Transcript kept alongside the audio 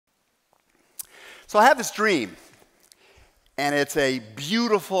So I have this dream, and it's a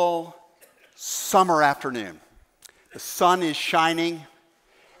beautiful summer afternoon. The sun is shining,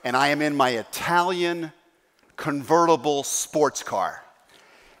 and I am in my Italian convertible sports car.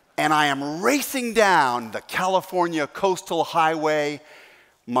 And I am racing down the California coastal highway,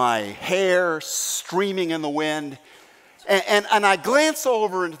 my hair streaming in the wind. And I glance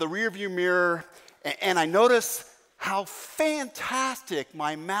over into the rearview mirror, and I notice how fantastic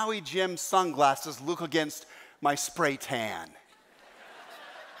my Maui Jim sunglasses look against my spray tan.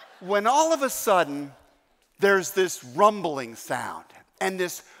 When all of a sudden, there's this rumbling sound, and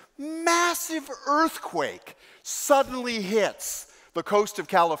this massive earthquake suddenly hits the coast of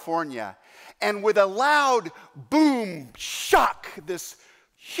California. And with a loud boom, shock, this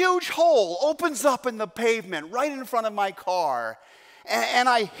huge hole opens up in the pavement right in front of my car. And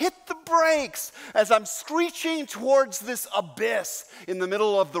I hit the brakes as I'm screeching towards this abyss in the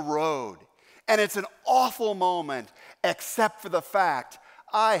middle of the road. And it's an awful moment, except for the fact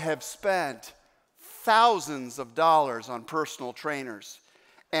I have spent thousands of dollars on personal trainers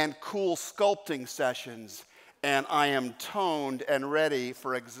and cool sculpting sessions, and I am toned and ready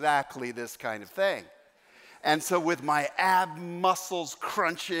for exactly this kind of thing. And so with my ab muscles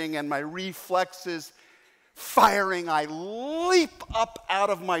crunching and my reflexes firing, I leap up out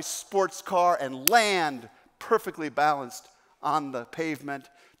of my sports car and land perfectly balanced on the pavement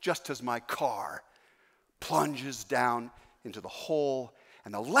just as my car plunges down into the hole.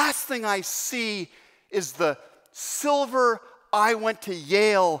 And the last thing I see is the silver "I went to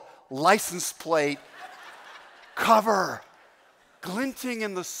Yale" license plate cover glinting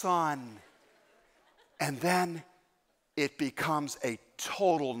in the sun. And then it becomes a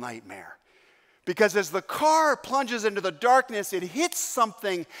total nightmare. Because as the car plunges into the darkness, it hits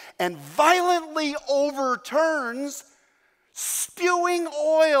something and violently overturns, spewing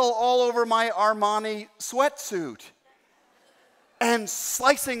oil all over my Armani sweatsuit and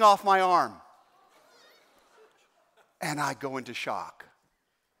slicing off my arm. And I go into shock.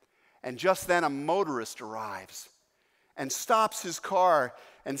 And just then a motorist arrives and stops his car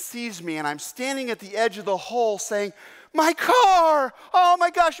and sees me, and I'm standing at the edge of the hole saying, "My car! Oh my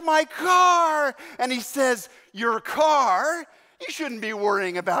gosh, my car!" And he says, "Your car? You shouldn't be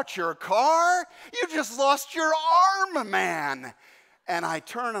worrying about your car. You just lost your arm, man." And I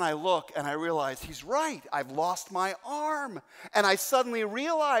turn and I look and I realize he's right. I've lost my arm. And I suddenly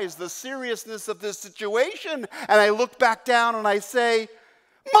realize the seriousness of this situation. And I look back down and I say,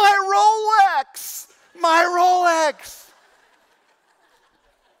 "My Rolex! My Rolex!"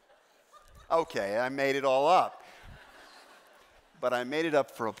 Okay, I made it all up. But I made it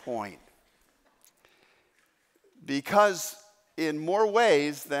up for a point. Because in more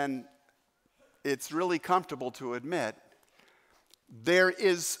ways than it's really comfortable to admit, there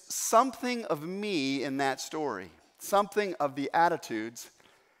is something of me in that story, something of the attitudes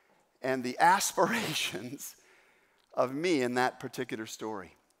and the aspirations of me in that particular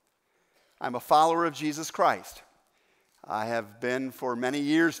story. I'm a follower of Jesus Christ. I have been for many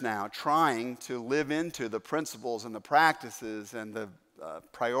years now trying to live into the principles and the practices and the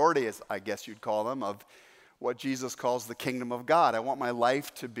priorities, I guess you'd call them, of what Jesus calls the kingdom of God. I want my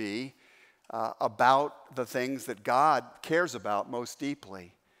life to be about the things that God cares about most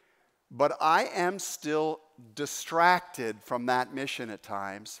deeply. But I am still distracted from that mission at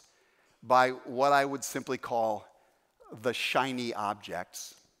times by what I would simply call the shiny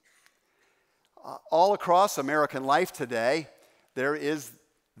objects. All across American life today, there is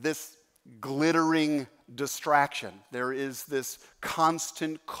this glittering distraction. There is this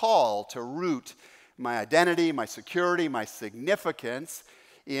constant call to root my identity, my security, my significance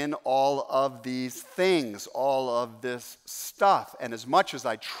in all of these things, all of this stuff. And as much as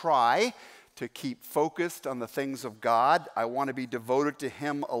I try to keep focused on the things of God, I want to be devoted to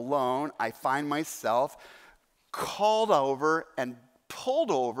Him alone, I find myself called over and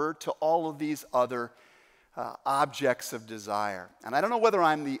pulled over to all of these other objects of desire. And I don't know whether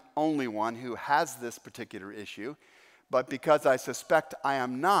I'm the only one who has this particular issue, but because I suspect I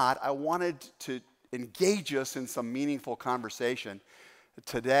am not, I wanted to engage us in some meaningful conversation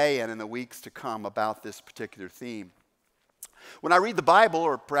today and in the weeks to come about this particular theme. When I read the Bible,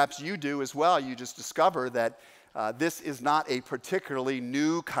 or perhaps you do as well, you just discover that this is not a particularly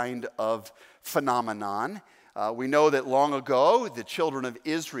new kind of phenomenon. We know that long ago, the children of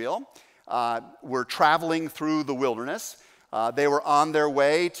Israel were traveling through the wilderness. They were on their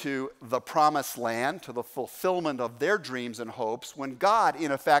way to the promised land, to the fulfillment of their dreams and hopes, when God,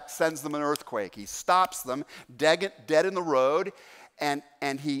 in effect, sends them an earthquake. He stops them dead in the road, and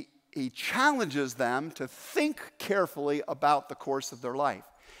he challenges them to think carefully about the course of their life.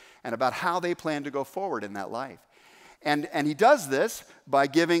 and about how they plan to go forward in that life. And he does this by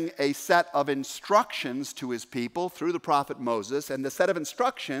giving a set of instructions to his people through the prophet Moses, and the set of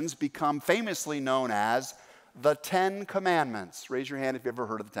instructions become famously known as the 10 Commandments. Raise your hand if you've ever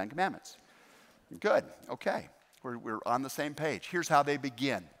heard of the 10 Commandments. Good, okay, we're on the same page. Here's how they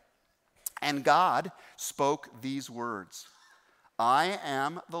begin. And God spoke these words, I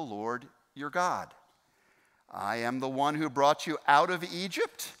am the Lord your God. I am the one who brought you out of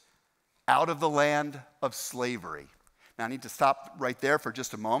Egypt, out of the land of slavery. Now, I need to stop right there for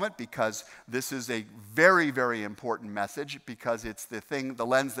just a moment because this is a very, very important message because it's the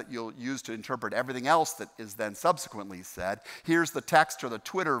lens that you'll use to interpret everything else that is then subsequently said. Here's the text or the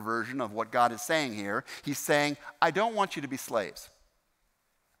Twitter version of what God is saying here. He's saying, I don't want you to be slaves.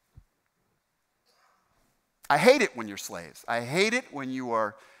 I hate it when you're slaves. I hate it when you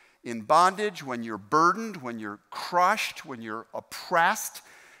are in bondage, when you're burdened, when you're crushed, when you're oppressed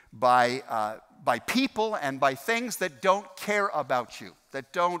by people and by things that don't care about you,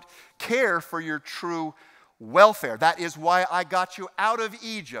 that don't care for your true welfare. That is why I got you out of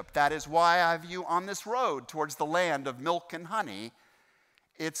Egypt. That is why I have you on this road towards the land of milk and honey.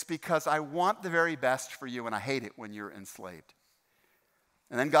 It's because I want the very best for you, and I hate it when you're enslaved.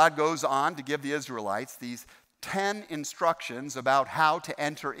 And then God goes on to give the Israelites these 10 instructions about how to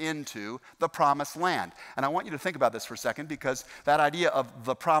enter into the promised land. And I want you to think about this for a second because that idea of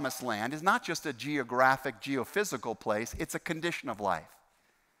the promised land is not just a geographic, geophysical place, it's a condition of life.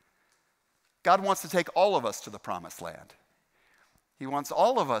 God wants to take all of us to the promised land. He wants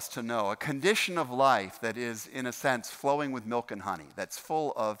all of us to know a condition of life that is, in a sense, flowing with milk and honey, that's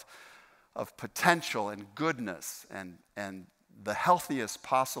full of potential and goodness and the healthiest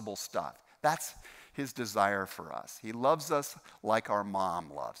possible stuff. That's his desire for us. He loves us like our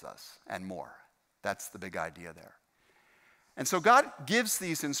mom loves us and more. That's the big idea there. And so God gives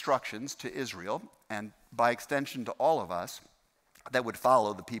these instructions to Israel and by extension to all of us that would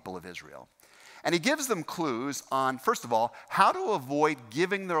follow the people of Israel. And he gives them clues on, first of all, how to avoid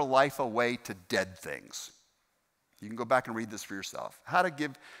giving their life away to dead things. You can go back and read this for yourself. How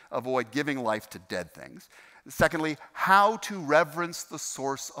to avoid giving life to dead things. Secondly, how to reverence the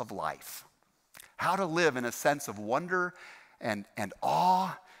source of life. How to live in a sense of wonder and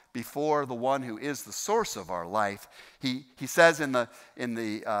awe before the one who is the source of our life. He says in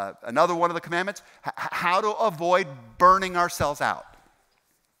another one of the commandments, how to avoid burning ourselves out.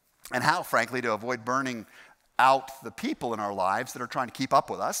 And how, frankly, to avoid burning out the people in our lives that are trying to keep up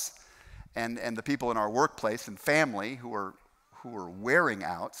with us and the people in our workplace and family who are wearing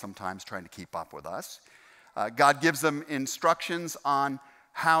out, sometimes trying to keep up with us. God gives them instructions on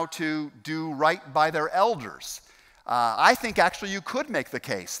how to do right by their elders. I think actually you could make the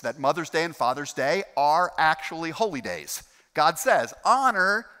case that Mother's Day and Father's Day are actually holy days. God says,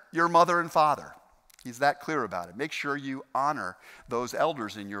 honor your mother and father. He's that clear about it. Make sure you honor those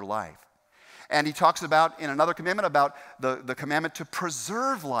elders in your life. And he talks about, in another commandment, about the commandment to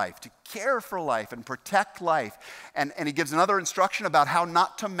preserve life, to care for life and protect life. And he gives another instruction about how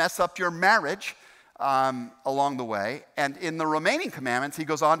not to mess up your marriage along the way. And in the remaining commandments, he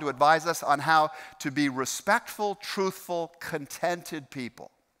goes on to advise us on how to be respectful, truthful, contented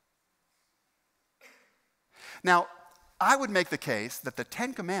people. Now, I would make the case that the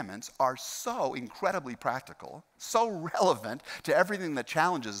 10 Commandments are so incredibly practical, so relevant to everything that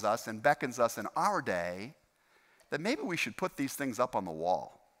challenges us and beckons us in our day, that maybe we should put these things up on the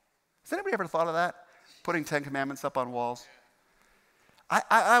wall. Has anybody ever thought of that? Putting 10 Commandments up on walls?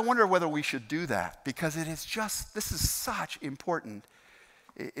 I wonder whether we should do that because this is such important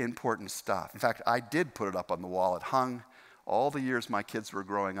stuff. In fact, I did put it up on the wall. It hung all the years my kids were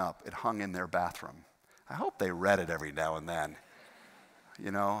growing up. It hung in their bathroom. I hope they read it every now and then.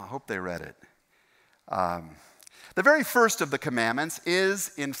 I hope they read it. The very first of the commandments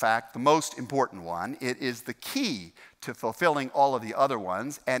is, in fact, the most important one. It is the key to fulfilling all of the other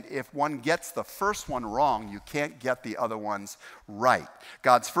ones. And if one gets the first one wrong, you can't get the other ones right.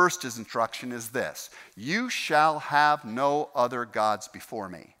 God's first instruction is this: you shall have no other gods before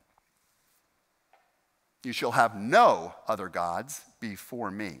me. You shall have no other gods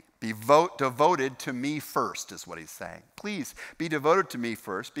before me. Be devoted to me first is what he's saying. Please be devoted to me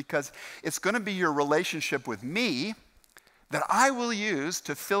first because it's going to be your relationship with me that I will use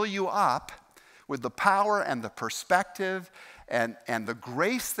to fill you up with the power and the perspective and the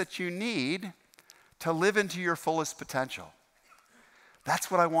grace that you need to live into your fullest potential.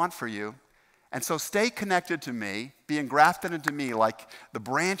 That's what I want for you. And so stay connected to me, be engrafted into me like the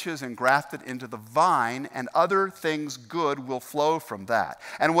branches engrafted into the vine, and other things good will flow from that.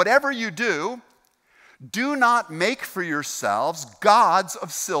 And whatever you do, Do not make for yourselves gods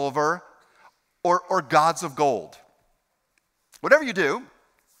of silver or gods of gold. Whatever you do,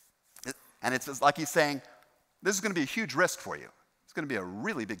 and it's like he's saying, this is going to be a huge risk for you. It's going to be a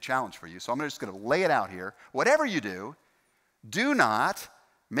really big challenge for you. So I'm just going to lay it out here. Whatever you do not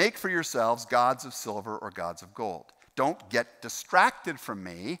make for yourselves gods of silver or gods of gold. Don't get distracted from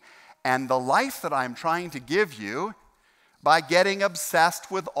me and the life that I'm trying to give you by getting obsessed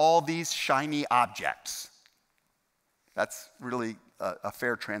with all these shiny objects. That's really a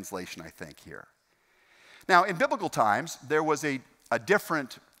fair translation, I think, here. Now, in biblical times, there was a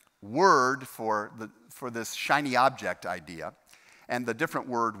different word for this shiny object idea, and the different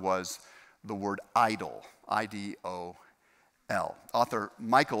word was the word idol, I-D-O-L. Author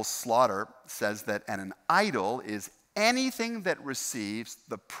Michael Slaughter says that an idol is anything that receives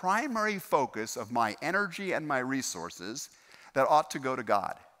the primary focus of my energy and my resources that ought to go to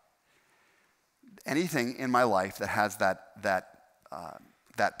God. Anything in my life that has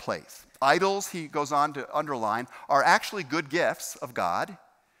that place. Idols, he goes on to underline, are actually good gifts of God,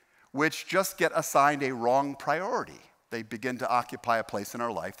 which just get assigned a wrong priority. They begin to occupy a place in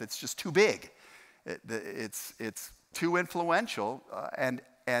our life that's just too big. It's too influential, and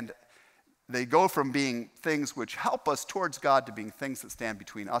they go from being things which help us towards God to being things that stand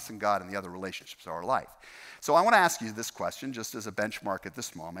between us and God and the other relationships of our life. So I want to ask you this question just as a benchmark at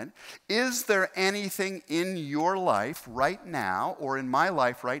this moment. Is there anything in your life right now or in my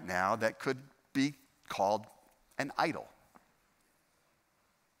life right now that could be called an idol?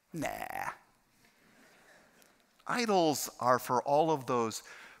 Nah. Idols are for all of those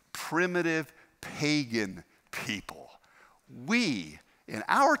primitive pagan people. We, in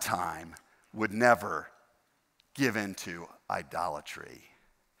our time, would never give into idolatry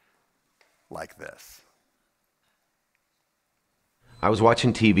like this. I was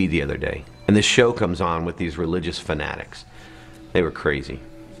watching TV the other day, and this show comes on with these religious fanatics. They were crazy.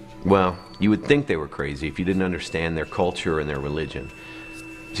 Well, you would think they were crazy if you didn't understand their culture and their religion.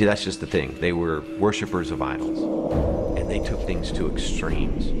 See, that's just the thing. They were worshipers of idols, and they took things to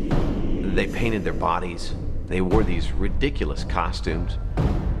extremes. They painted their bodies. They wore these ridiculous costumes.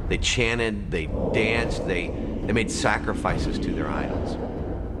 They chanted, they danced, they made sacrifices to their idols.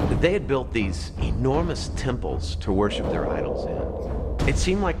 They had built these enormous temples to worship their idols in. It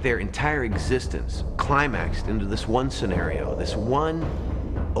seemed like their entire existence climaxed into this one scenario, this one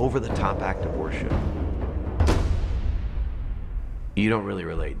over-the-top act of worship. You don't really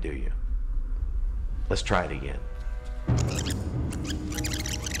relate, do you? Let's try it again.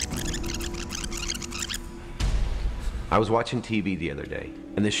 I was watching TV the other day,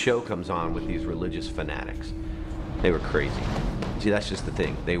 and this show comes on with these religious fanatics. They were crazy. See, that's just the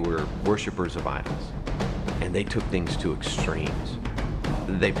thing. They were worshipers of idols, and they took things to extremes.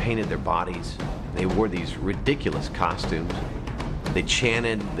 They painted their bodies. They wore these ridiculous costumes. They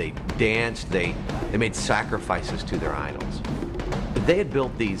chanted, they danced, they made sacrifices to their idols. They had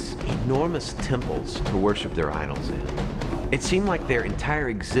built these enormous temples to worship their idols in. It seemed like their entire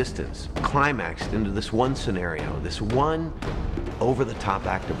existence climaxed into this one scenario, this one over-the-top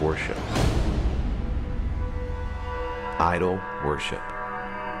act of worship. Idol worship.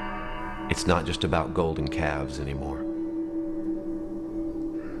 It's not just about golden calves anymore.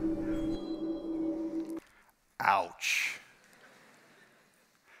 Ouch.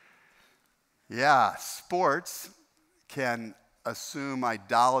 Yeah, sports can assume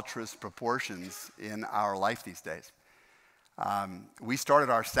idolatrous proportions in our life these days. We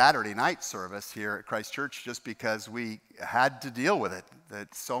started our Saturday night service here at Christ Church just because we had to deal with it,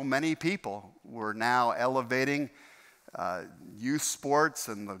 that so many people were now elevating youth sports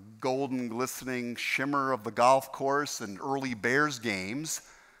and the golden glistening shimmer of the golf course and early Bears games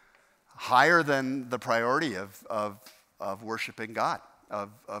higher than the priority of worshiping God,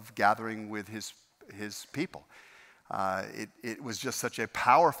 of gathering with his people. It was just such a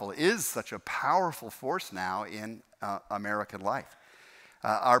powerful force now in American life.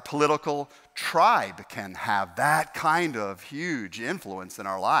 Our political tribe can have that kind of huge influence in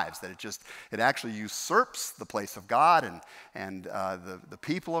our lives, that it actually usurps the place of God and the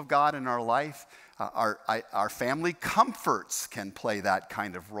people of God in our life. Our family comforts can play that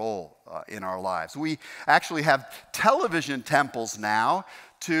kind of role in our lives. We actually have television temples now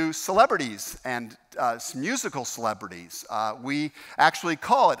to celebrities and musical celebrities. We actually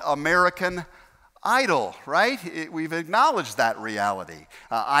call it American Idol, right? We've acknowledged that reality.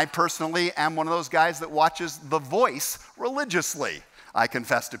 I personally am one of those guys that watches The Voice religiously, I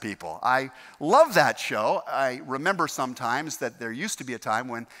confess to people. I love that show. I remember sometimes that there used to be a time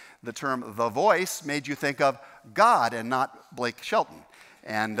when the term The Voice made you think of God and not Blake Shelton.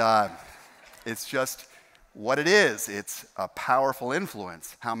 And it's just what it is. It's a powerful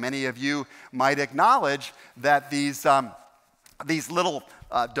influence. How many of you might acknowledge that these little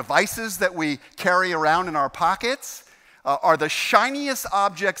devices that we carry around in our pockets are the shiniest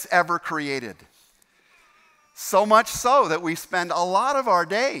objects ever created? So much so that we spend a lot of our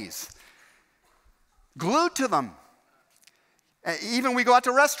days glued to them. Even we go out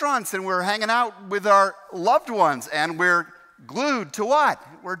to restaurants and we're hanging out with our loved ones and we're glued to what?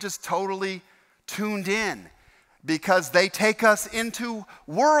 We're just totally tuned in because they take us into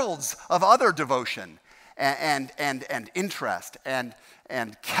worlds of other devotion and interest and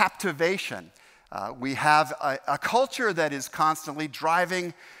captivation. We have a culture that is constantly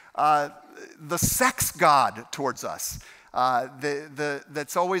driving the sex god towards us.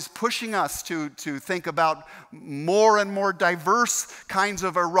 That's always pushing us to think about more and more diverse kinds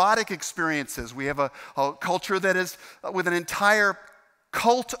of erotic experiences. We have a culture that is with an entire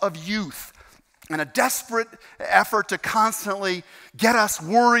cult of youth and a desperate effort to constantly get us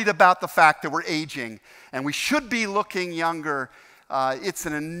worried about the fact that we're aging and we should be looking younger. It's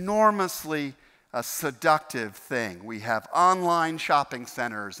an enormously seductive thing. We have online shopping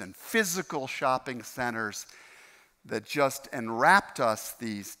centers and physical shopping centers that just enwrapped us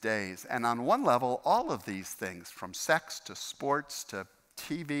these days. And on one level, all of these things, from sex to sports to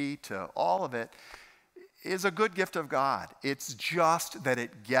TV to all of it, is a good gift of God. It's just that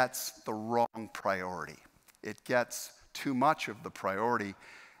it gets the wrong priority. It gets too much of the priority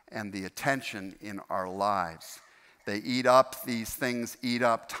and the attention in our lives. These things eat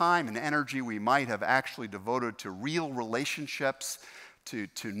up time and energy we might have actually devoted to real relationships, to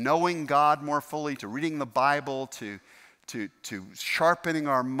knowing God more fully, to reading the Bible, to sharpening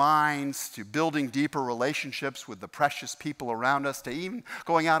our minds, to building deeper relationships with the precious people around us, to even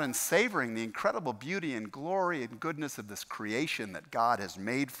going out and savoring the incredible beauty and glory and goodness of this creation that God has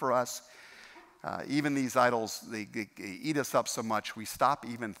made for us. Even these idols, they eat us up so much, we stop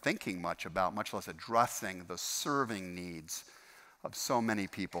even thinking much about, much less addressing the serving needs of so many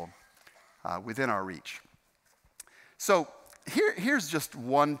people within our reach. So here's just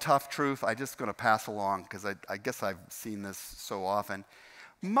one tough truth I'm just going to pass along because I guess I've seen this so often.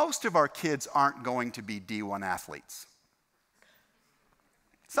 Most of our kids aren't going to be D1 athletes.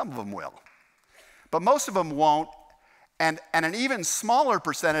 Some of them will. But most of them won't. And an even smaller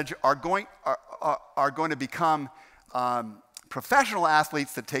percentage are going to become professional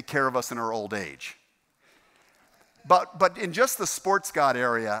athletes that take care of us in our old age. But in just the sports god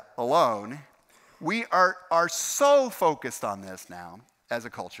area alone, we are so focused on this now as a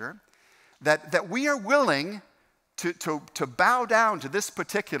culture that we are willing to bow down to this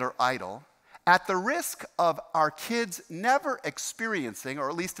particular idol at the risk of our kids never experiencing, or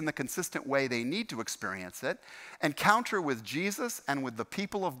at least in the consistent way they need to experience it, encounter with Jesus and with the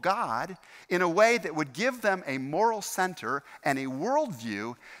people of God in a way that would give them a moral center and a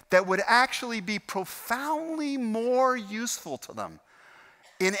worldview that would actually be profoundly more useful to them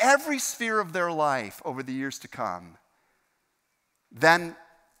in every sphere of their life over the years to come than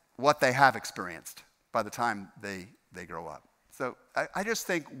what they have experienced by the time they grow up. So I just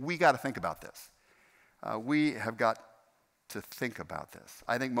think we got to think about this. We have got to think about this.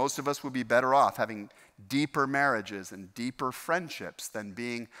 I think most of us would be better off having deeper marriages and deeper friendships than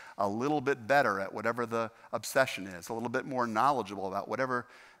being a little bit better at whatever the obsession is, a little bit more knowledgeable about whatever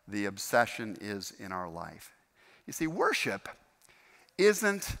the obsession is in our life. You see, worship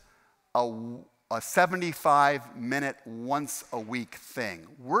isn't a 75-minute, once-a-week thing.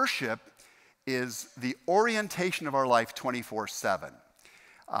 Worship is the orientation of our life 24/7.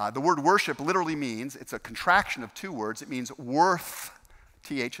 The word worship literally means, it's a contraction of two words. It means worth,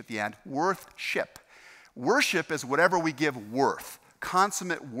 T-H at the end, worth-ship. Worship is whatever we give worth,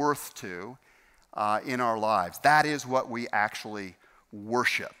 consummate worth to in our lives. That is what we actually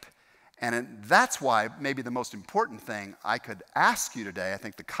worship. And that's why maybe the most important thing I could ask you today, I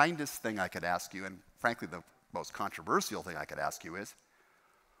think the kindest thing I could ask you, and frankly the most controversial thing I could ask you is,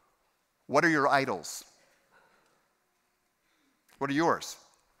 what are your idols? What are yours?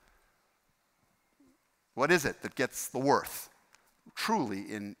 What is it that gets the worth truly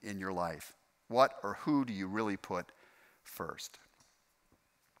in your life? What or who do you really put first?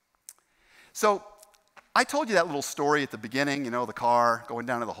 So I told you that little story at the beginning, you know, the car going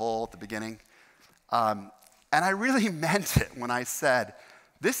down to the hole at the beginning. And I really meant it when I said,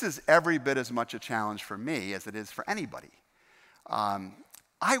 this is every bit as much a challenge for me as it is for anybody.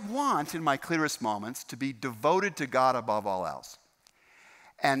 I want, in my clearest moments, to be devoted to God above all else.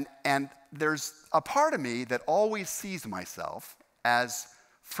 And there's a part of me that always sees myself as,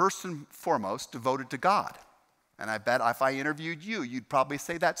 first and foremost, devoted to God. And I bet if I interviewed you, you'd probably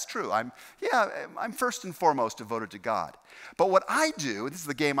say that's true. I'm first and foremost devoted to God. But what I do, this is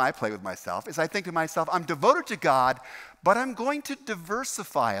the game I play with myself, is I think to myself, I'm devoted to God, but I'm going to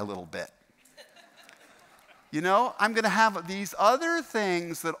diversify a little bit. You know, I'm going to have these other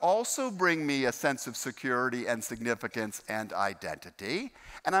things that also bring me a sense of security and significance and identity.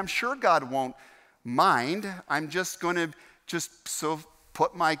 And I'm sure God won't mind. I'm just going to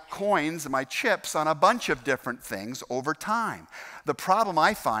put my coins and my chips on a bunch of different things over time. The problem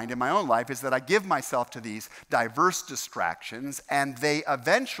I find in my own life is that I give myself to these diverse distractions, and they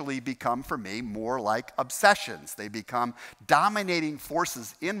eventually become, for me, more like obsessions. They become dominating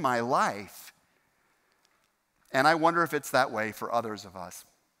forces in my life. And I wonder if it's that way for others of us,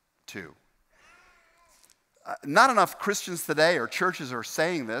 too. Not enough Christians today or churches are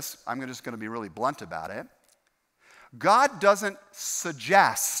saying this. I'm just going to be really blunt about it. God doesn't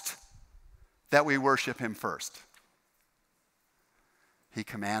suggest that we worship him first. He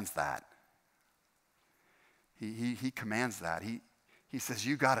commands that. He commands that. He says,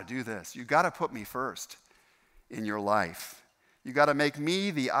 you got to do this. You got to put me first in your life. You got to make me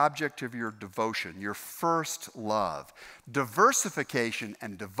the object of your devotion, your first love. Diversification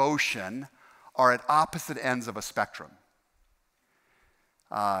and devotion are at opposite ends of a spectrum.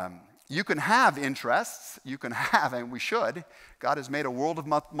 You can have interests, and we should. God has made a world of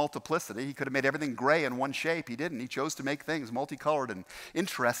multiplicity. He could have made everything gray in one shape. He didn't. He chose to make things multicolored and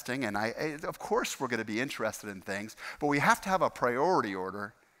interesting, and of course we're going to be interested in things, but we have to have a priority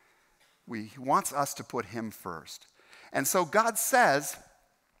order. He wants us to put him first. And so God says,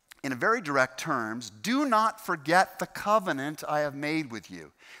 in very direct terms, do not forget the covenant I have made with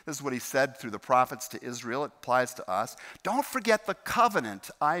you. This is what he said through the prophets to Israel. It applies to us. Don't forget the covenant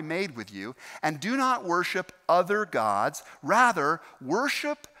I made with you, and do not worship other gods. Rather,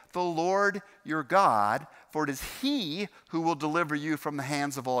 worship the Lord your God, for it is he who will deliver you from the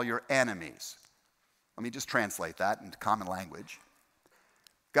hands of all your enemies. Let me just translate that into common language.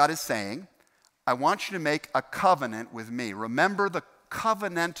 God is saying, I want you to make a covenant with me. Remember the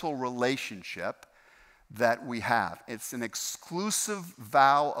covenantal relationship that we have. It's an exclusive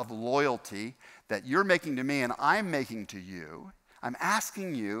vow of loyalty that you're making to me and I'm making to you. I'm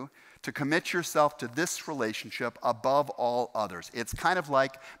asking you to commit yourself to this relationship above all others. It's kind of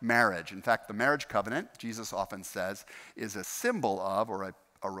like marriage. In fact, the marriage covenant, Jesus often says, is a symbol of or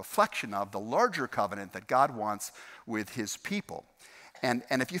a reflection of the larger covenant that God wants with his people. And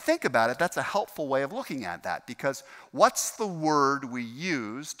if you think about it, that's a helpful way of looking at that, because what's the word we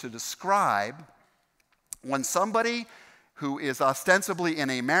use to describe when somebody who is ostensibly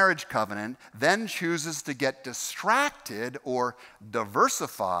in a marriage covenant then chooses to get distracted or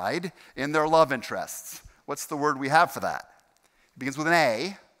diversified in their love interests? What's the word we have for that? It begins with an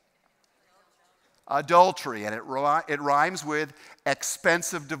A. Adultery, and it rhymes with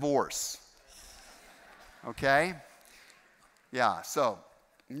expensive divorce. Okay? Yeah, so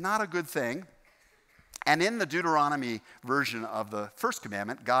not a good thing. And in the Deuteronomy version of the first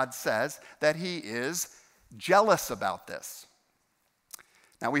commandment, God says that he is jealous about this.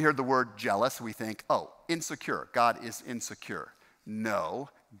 Now, we heard the word jealous, we think, oh, insecure. God is insecure. No,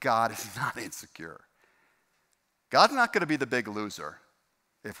 God is not insecure. God's not going to be the big loser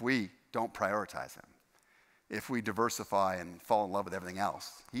if we don't prioritize him, if we diversify and fall in love with everything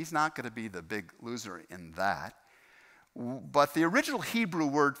else. He's not going to be the big loser in that. But the original Hebrew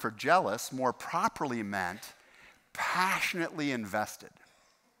word for jealous more properly meant passionately invested.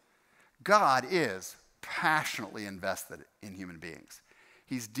 God is passionately invested in human beings.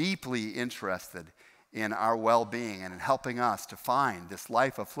 He's deeply interested in our well-being and in helping us to find this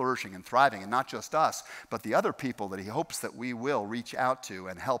life of flourishing and thriving, and not just us, but the other people that he hopes that we will reach out to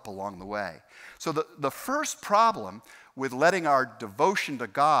and help along the way. So the first problem with letting our devotion to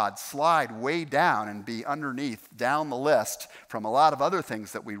God slide way down and be underneath, down the list from a lot of other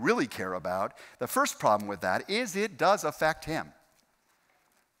things that we really care about, the first problem with that is it does affect him.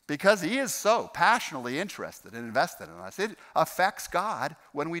 Because he is so passionately interested and invested in us. It affects God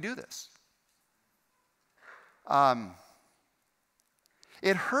when we do this.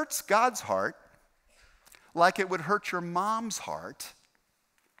 It hurts God's heart like it would hurt your mom's heart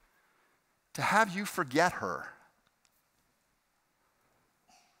to have you forget her.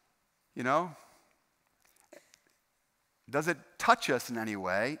 You know? Does it touch us in any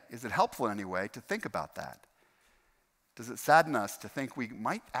way? Is it helpful in any way to think about that? Does it sadden us to think we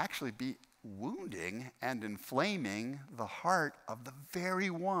might actually be wounding and inflaming the heart of the very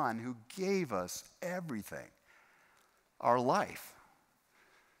one who gave us everything, our life,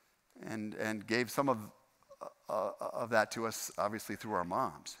 and gave some of that to us, obviously, through our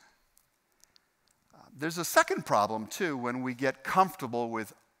moms? There's a second problem, too, when we get comfortable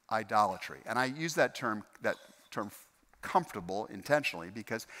with idolatry. And I use that term comfortable intentionally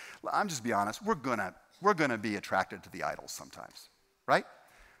because, I'm just be honest, we're gonna be attracted to the idols sometimes, right?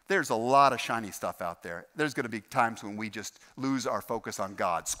 There's a lot of shiny stuff out there. There's gonna be times when we just lose our focus on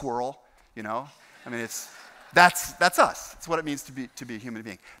God. Squirrel, you know? I mean, that's us. It's what it means to be a human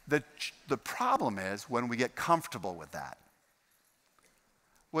being. The problem is when we get comfortable with that,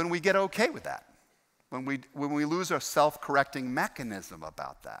 when we get okay with that, when we lose our self-correcting mechanism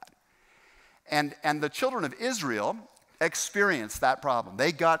about that. And the children of Israel experienced that problem.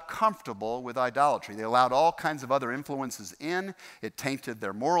 They got comfortable with idolatry. They allowed all kinds of other influences in. It tainted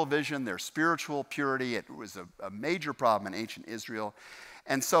their moral vision, their spiritual purity. It was a major problem in ancient Israel.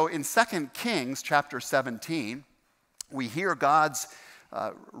 And so in 2 Kings chapter 17, we hear God's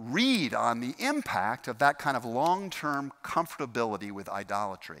read on the impact of that kind of long-term comfortability with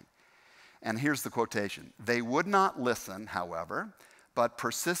idolatry. And here's the quotation. They would not listen, however, but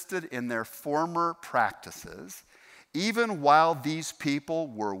persisted in their former practices. Even while these people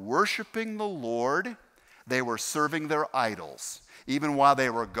were worshiping the Lord, they were serving their idols. Even while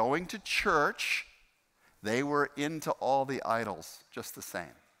they were going to church, they were into all the idols just the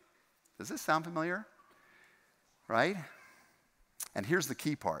same. Does this sound familiar? Right? And here's the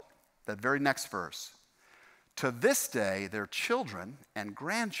key part, that very next verse. To this day, their children and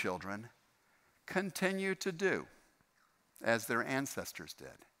grandchildren continue to do as their ancestors did.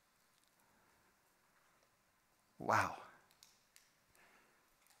 Wow.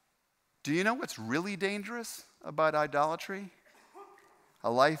 Do you know what's really dangerous about idolatry? A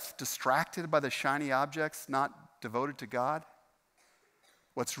life distracted by the shiny objects, not devoted to God?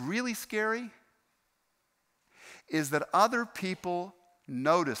 What's really scary is that other people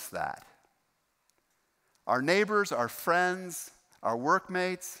notice that. Our neighbors, our friends, our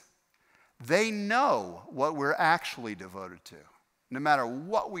workmates, they know what we're actually devoted to. No matter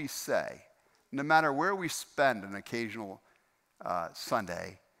what we say, no matter where we spend an occasional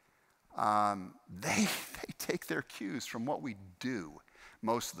Sunday, they take their cues from what we do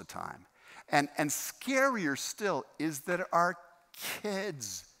most of the time. And scarier still is that our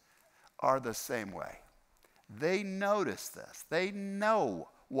kids are the same way. They notice this. They know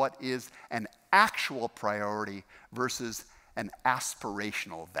what is an actual priority versus an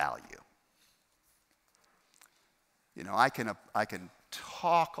aspirational value. You know, I can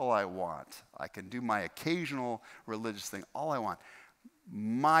talk all I want. I can do my occasional religious thing all I want.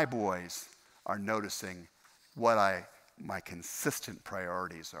 My boys are noticing what my consistent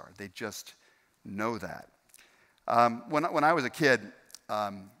priorities are. They just know that. When I was a kid,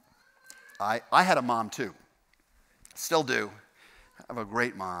 I had a mom too. Still do. I have a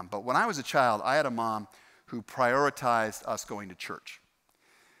great mom. But when I was a child, I had a mom who prioritized us going to church.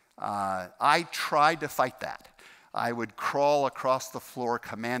 I tried to fight that. I would crawl across the floor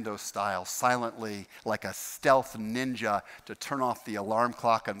commando style, silently, like a stealth ninja, to turn off the alarm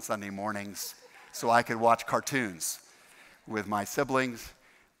clock on Sunday mornings so I could watch cartoons with my siblings.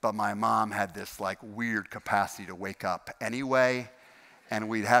 But my mom had this like weird capacity to wake up anyway, and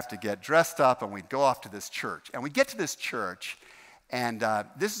we'd have to get dressed up and we'd go off to this church. And we get to this church, and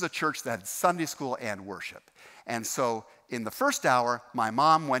this is a church that had Sunday school and worship. And so in the first hour, my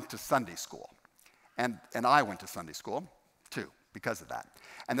mom went to Sunday school. And I went to Sunday school, too, because of that.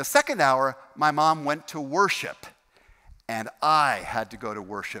 And the second hour, my mom went to worship, and I had to go to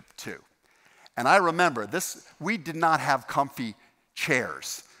worship, too. And I remember this, we did not have comfy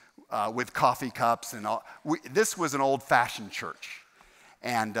chairs with coffee cups and all. This was an old-fashioned church.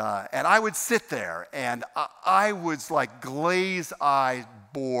 And I would sit there, and I was like glaze-eyed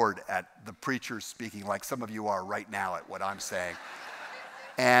bored at the preacher speaking, like some of you are right now at what I'm saying.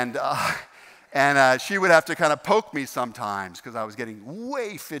 And she would have to kind of poke me sometimes because I was getting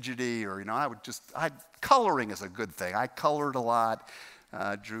way fidgety, or, you know, coloring is a good thing. I colored a lot,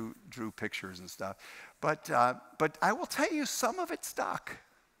 drew pictures and stuff. But I will tell you, some of it stuck.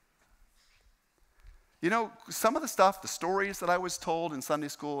 You know, some of the stuff, the stories that I was told in Sunday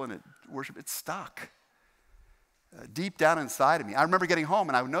school and at worship, it stuck deep down inside of me. I remember getting home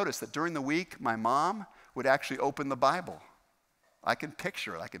and I would notice that during the week, my mom would actually open the Bible. I can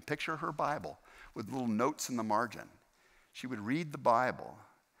picture it. I can picture her Bible with little notes in the margin. She would read the Bible.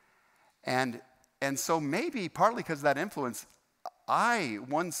 And so maybe partly because of that influence,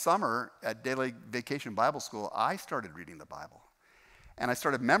 one summer at Daily Vacation Bible School, I started reading the Bible. And I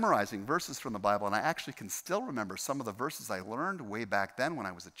started memorizing verses from the Bible, and I actually can still remember some of the verses I learned way back then when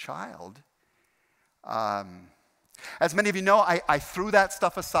I was a child. As many of you know, I threw that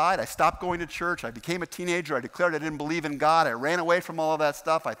stuff aside. I stopped going to church. I became a teenager. I declared I didn't believe in God. I ran away from all of that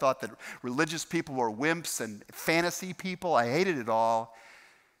stuff. I thought that religious people were wimps and fantasy people. I hated it all.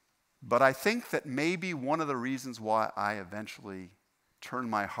 But I think that maybe one of the reasons why I eventually turned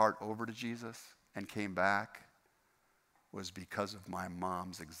my heart over to Jesus and came back was because of my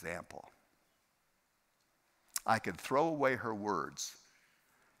mom's example. I could throw away her words.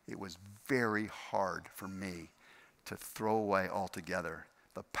 It was very hard for me to throw away altogether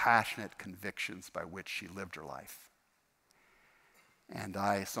the passionate convictions by which she lived her life. And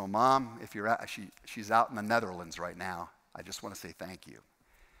so Mom, if you're she's out in the Netherlands right now, I just want to say thank you.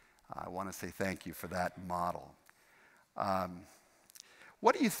 I want to say thank you for that model.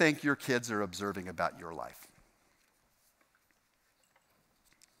 What do you think your kids are observing about your life?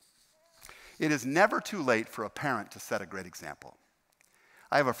 It is never too late for a parent to set a great example.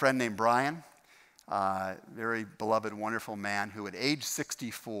 I have a friend named Brian, very beloved, wonderful man who at age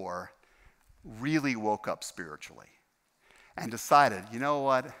 64 really woke up spiritually and decided, you know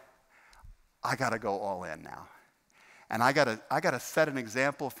what, I got to go all in now. And I got to set an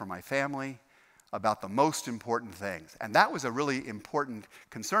example for my family about the most important things. And that was a really important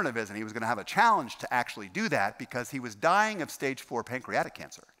concern of his, and he was going to have a challenge to actually do that because he was dying of stage 4 pancreatic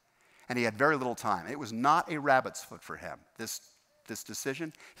cancer. And he had very little time. It was not a rabbit's foot for him, this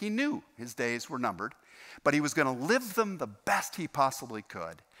decision. He knew his days were numbered, but he was going to live them the best he possibly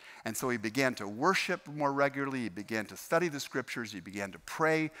could. And so he began to worship more regularly. He began to study the scriptures. He began to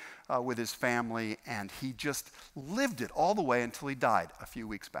pray with his family. And he just lived it all the way until he died a few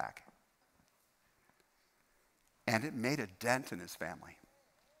weeks back. And it made a dent in his family.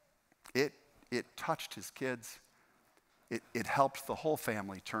 It touched his kids. It helped the whole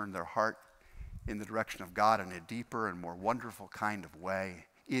family turn their heart in the direction of God in a deeper and more wonderful kind of way.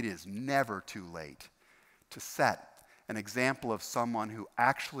 It is never too late to set an example of someone who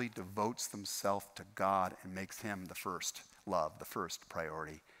actually devotes themselves to God and makes him the first love, the first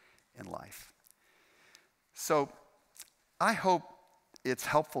priority in life. So I hope it's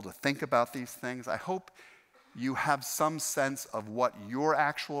helpful to think about these things. I hope you have some sense of what your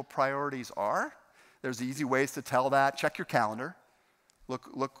actual priorities are. There's easy ways to tell that. Check your calendar.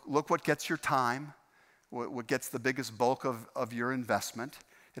 Look what gets your time, what gets the biggest bulk of your investment.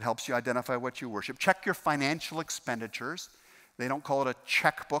 It helps you identify what you worship. Check your financial expenditures. They don't call it a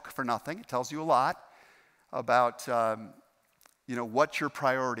checkbook for nothing. It tells you a lot about what your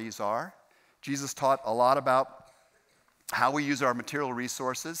priorities are. Jesus taught a lot about how we use our material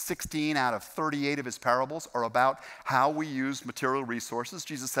resources. 16 out of 38 of his parables are about how we use material resources.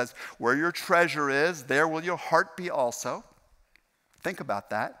 Jesus says, where your treasure is, there will your heart be also. Think about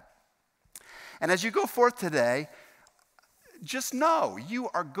that. And as you go forth today, just know you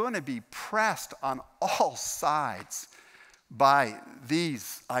are going to be pressed on all sides by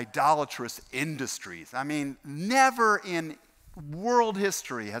these idolatrous industries. I mean, never in world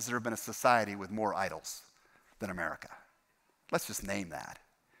history has there been a society with more idols than America. Let's just name that.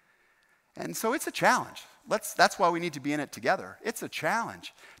 And so it's a challenge. That's why we need to be in it together. It's a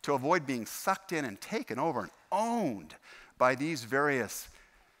challenge to avoid being sucked in and taken over and owned by these various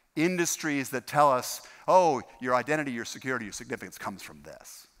industries that tell us, oh, your identity, your security, your significance comes from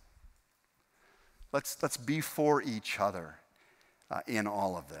this. Let's be for each other in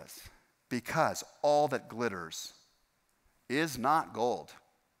all of this, because all that glitters is not gold.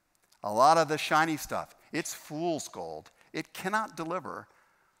 A lot of the shiny stuff, it's fool's gold. It cannot deliver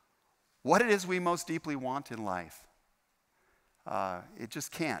what it is we most deeply want in life. It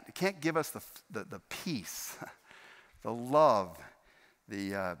just can't. It can't give us the peace, the love,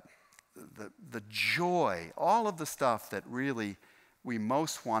 the joy, all of the stuff that really we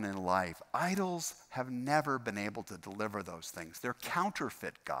most want in life. Idols have never been able to deliver those things. They're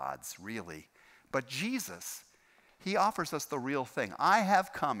counterfeit gods, really. But Jesus, he offers us the real thing. I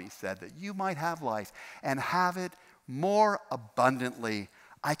have come, he said, that you might have life and have it more abundantly.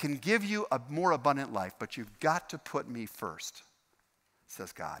 I can give you a more abundant life, but you've got to put me first,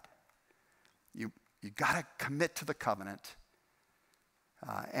 says God. You got to commit to the covenant,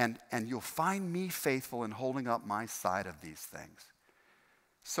 and you'll find me faithful in holding up my side of these things.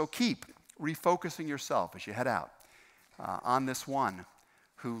 So keep refocusing yourself as you head out on this one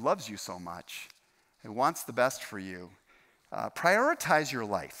who loves you so much, who wants the best for you. Prioritize your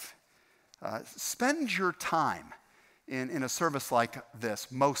life. Spend your time in a service like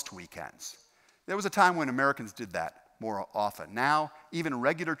this most weekends. There was a time when Americans did that more often. Now, even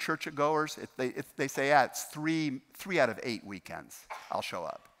regular churchgoers, if they say, yeah, it's three out of 8 weekends, I'll show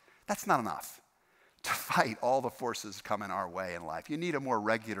up. That's not enough to fight all the forces coming our way in life. You need a more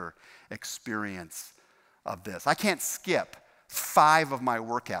regular experience of this. I can't skip 5 of my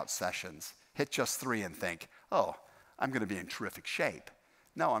workout sessions, hit just 3 and think, oh, I'm going to be in terrific shape.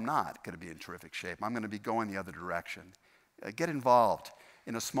 No, I'm not going to be in terrific shape. I'm going to be going the other direction. Get involved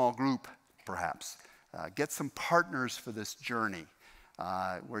in a small group, perhaps. Get some partners for this journey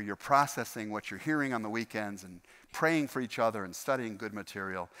where you're processing what you're hearing on the weekends and praying for each other and studying good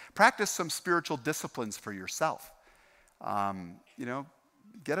material. Practice some spiritual disciplines for yourself.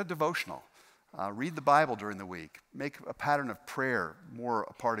 Get a devotional. Read the Bible during the week. Make a pattern of prayer more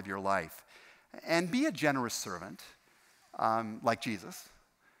a part of your life. And be a generous servant, like Jesus.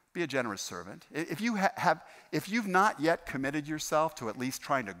 Be a generous servant. If you've not yet committed yourself to at least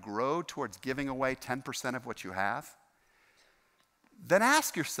trying to grow towards giving away 10% of what you have, then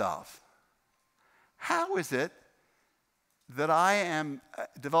ask yourself, how is it that I am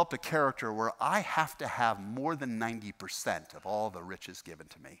developed a character where I have to have more than 90% of all the riches given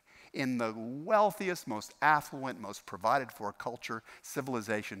to me? In the wealthiest, most affluent, most provided for culture,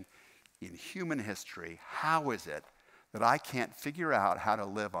 civilization in human history, how is it that I can't figure out how to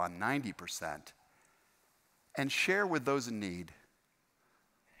live on 90% and share with those in need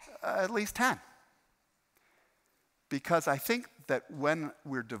at least 10? Because I think that when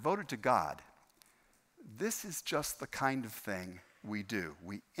we're devoted to God, this is just the kind of thing we do.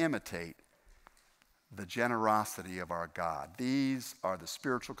 We imitate the generosity of our God. These are the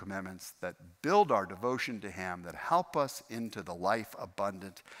spiritual commitments that build our devotion to Him, that help us into the life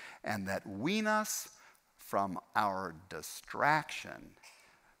abundant, and that wean us from our distraction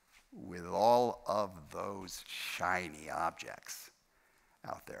with all of those shiny objects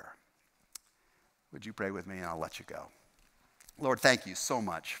out there. Would you pray with me, and I'll let you go. Lord, thank you so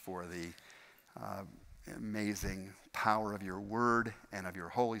much for the amazing power of your word and of your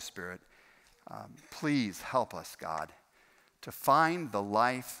Holy Spirit. Please help us, God, to find the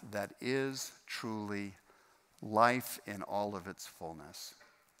life that is truly life in all of its fullness.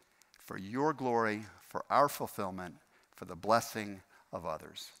 For your glory, for our fulfillment, for the blessing of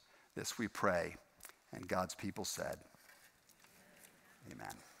others. This we pray, and God's people said,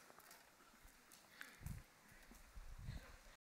 amen.